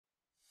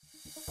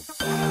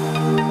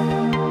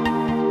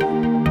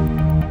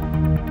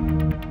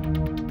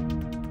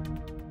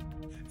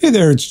Hey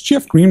there, it's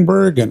Jeff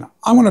Greenberg, and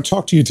I want to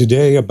talk to you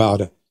today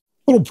about a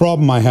little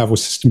problem I have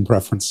with system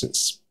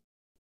preferences.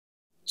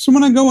 So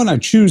when I go and I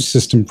choose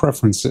system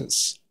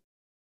preferences,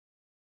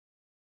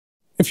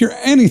 if you're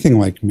anything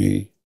like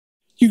me,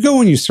 you go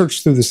and you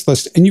search through this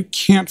list and you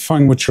can't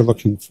find what you're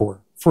looking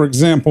for. For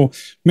example,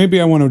 maybe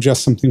I want to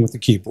adjust something with the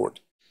keyboard.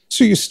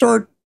 So you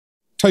start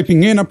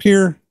typing in up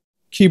here,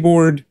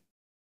 keyboard,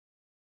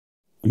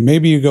 and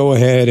maybe you go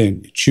ahead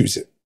and you choose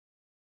it.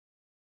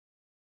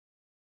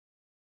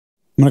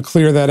 I'm going to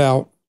clear that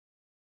out.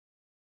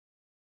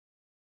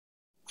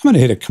 I'm going to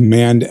hit a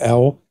Command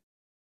L.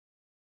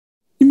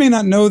 You may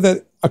not know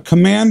that a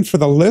command for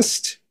the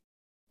list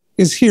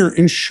is here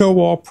in Show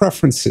All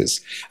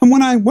Preferences. And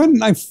when I went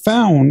and I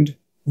found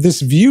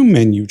this View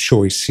menu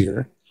choice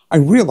here, I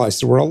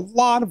realized there were a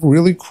lot of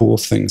really cool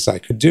things I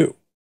could do.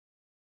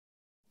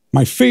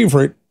 My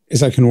favorite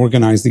is I can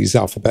organize these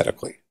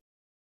alphabetically,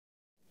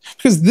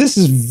 because this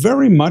is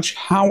very much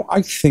how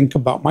I think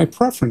about my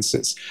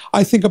preferences.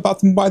 I think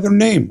about them by their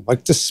name,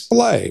 like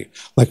display,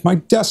 like my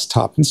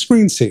desktop and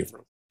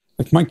screensaver,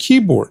 like my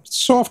keyboard,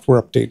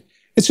 software update.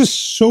 It's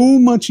just so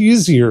much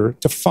easier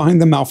to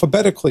find them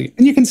alphabetically,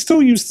 and you can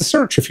still use the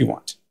search if you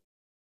want.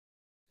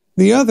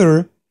 The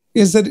other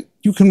is that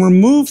you can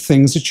remove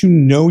things that you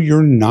know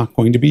you're not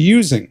going to be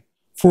using.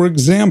 For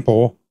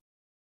example,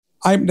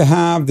 I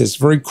have this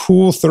very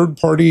cool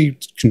third-party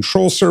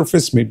control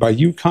surface made by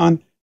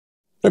Yukon.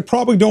 I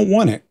probably don't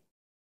want it,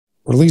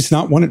 or at least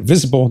not want it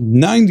visible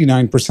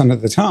 99%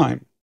 of the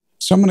time.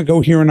 So I'm going to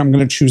go here and I'm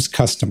going to choose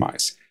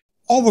Customize.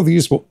 All of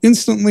these will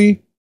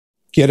instantly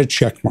get a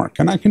check mark.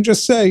 And I can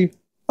just say,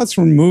 let's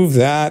remove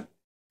that.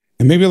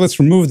 And maybe let's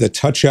remove the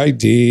Touch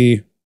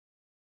ID.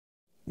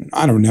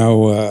 I don't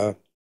know.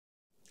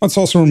 Let's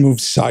also remove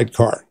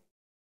Sidecar.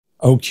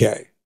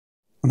 Okay.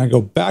 When I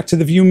go back to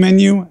the View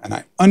menu and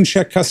I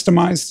uncheck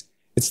Customize,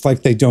 it's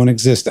like they don't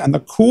exist. And the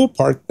cool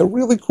part, the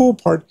really cool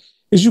part,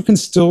 is you can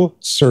still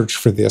search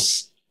for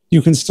this.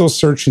 You can still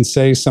search and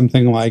say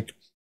something like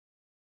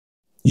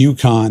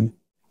Yukon,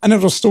 and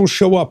it'll still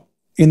show up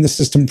in the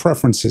system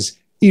preferences,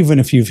 even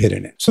if you've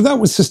hidden it. So that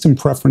was system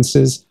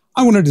preferences.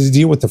 I wanted to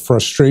deal with the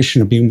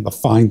frustration of being able to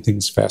find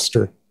things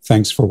faster.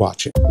 Thanks for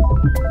watching.